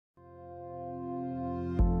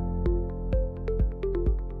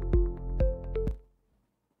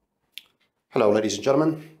Hello ladies and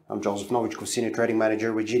gentlemen, I'm Joseph Novichko, Senior Trading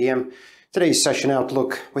Manager with GDM. Today's session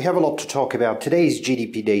outlook, we have a lot to talk about. Today's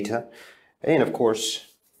GDP data, and of course,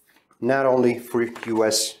 not only for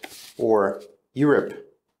US or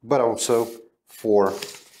Europe, but also for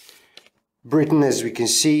Britain. As we can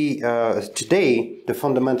see today, the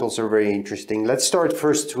fundamentals are very interesting. Let's start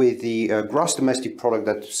first with the gross domestic product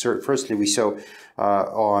that firstly we saw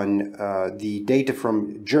on the data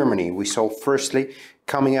from Germany. We saw firstly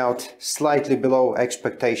coming out slightly below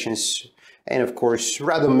expectations, and of course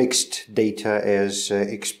rather mixed data as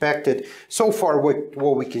expected. So far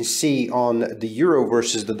what we can see on the euro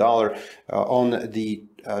versus the dollar on the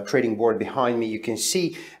trading board behind me, you can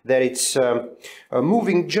see that it's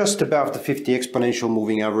moving just above the 50 exponential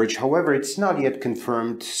moving average. However, it's not yet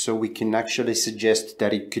confirmed, so we can actually suggest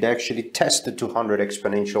that it could actually test the 200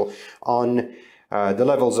 exponential on the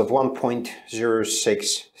levels of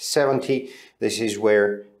 1.0670. This is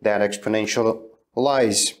where that exponential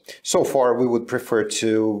lies. So far, we would prefer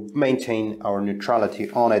to maintain our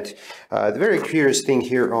neutrality on it. The very curious thing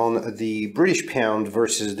here on the British pound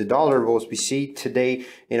versus the dollar was we see today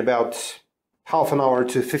in about half an hour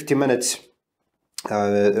to 50 minutes.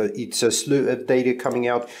 It's a slew of data coming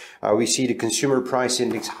out. We see the consumer price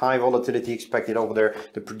index, high volatility expected over there.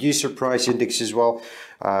 The producer price index as well.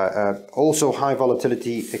 Also high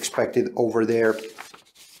volatility expected over there.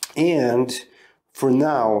 And for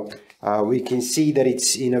now, we can see that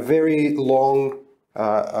it's in a very long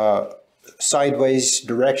sideways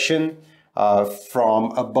direction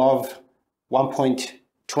from above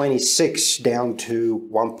 1.26 down to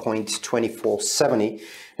 1.2470.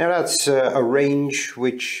 Now that's a range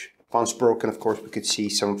which, once broken, of course, we could see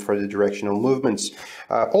some further directional movements.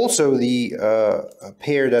 Also, the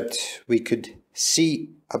pair that we could see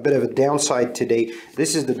a bit of a downside today.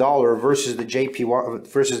 This is the dollar versus the JPY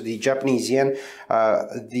versus the Japanese yen.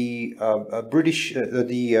 The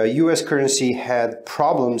US currency had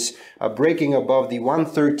problems breaking above the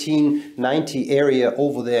 113.90 area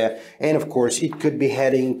over there, and of course it could be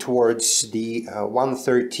heading towards the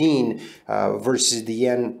 113 versus the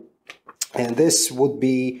yen. And this would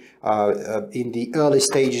be in the early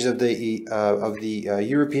stages of the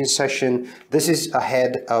European session. This is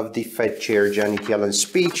ahead of the Fed Chair Janet Yellen's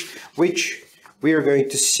speech, which we are going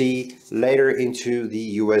to see later into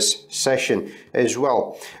the US session as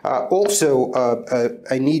well. Also,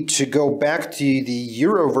 I need to go back to the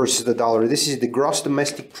euro versus the dollar. This is the gross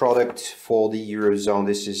domestic product for the Eurozone.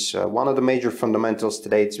 This is one of the major fundamentals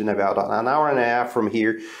today. It's been about an hour and a half from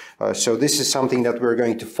here. So this is something that we're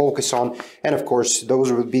going to focus on. And of course,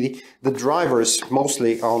 those will be the drivers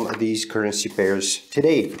mostly on these currency pairs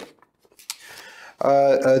today.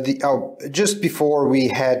 Just before we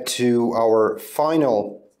head to our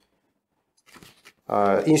final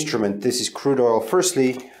instrument, this is crude oil.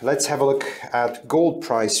 Firstly, let's have a look at gold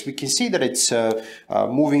price. We can see that it's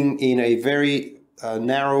moving in a very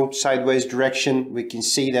narrow sideways direction. We can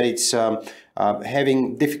see that it's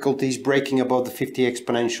having difficulties breaking above the 50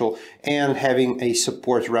 exponential and having a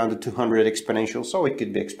support around the 200 exponential. So it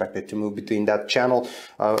could be expected to move between that channel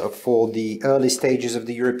for the early stages of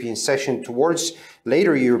the European session towards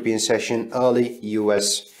later European session, early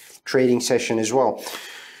US trading session as well.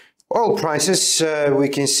 Oil prices, we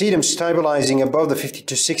can see them stabilizing above the 50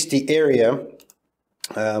 to 60 area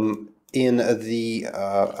in the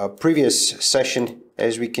previous session.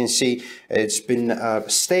 As we can see, it's been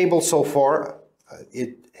stable so far.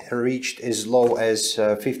 It reached as low as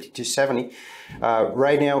 50 to 70.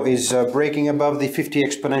 Right now is breaking above the 50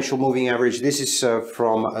 exponential moving average. This is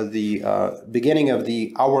from the beginning of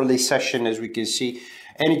the hourly session, as we can see.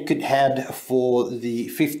 And it could head for the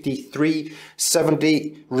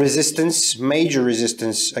 53.70 resistance, major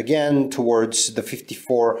resistance, again towards the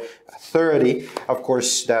 54.30. Of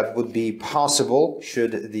course, that would be possible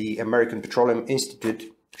should the American Petroleum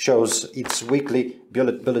Institute shows its weekly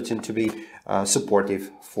bulletin to be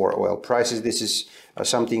supportive for oil prices. This is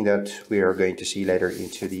something that we are going to see later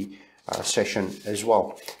into the session as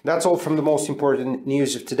well. That's all from the most important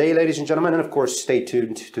news of today, ladies and gentlemen. And of course, stay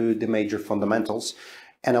tuned to the major fundamentals.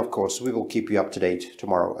 And of course, we will keep you up to date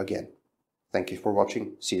tomorrow again. Thank you for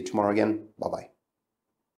watching. See you tomorrow again. Bye-bye.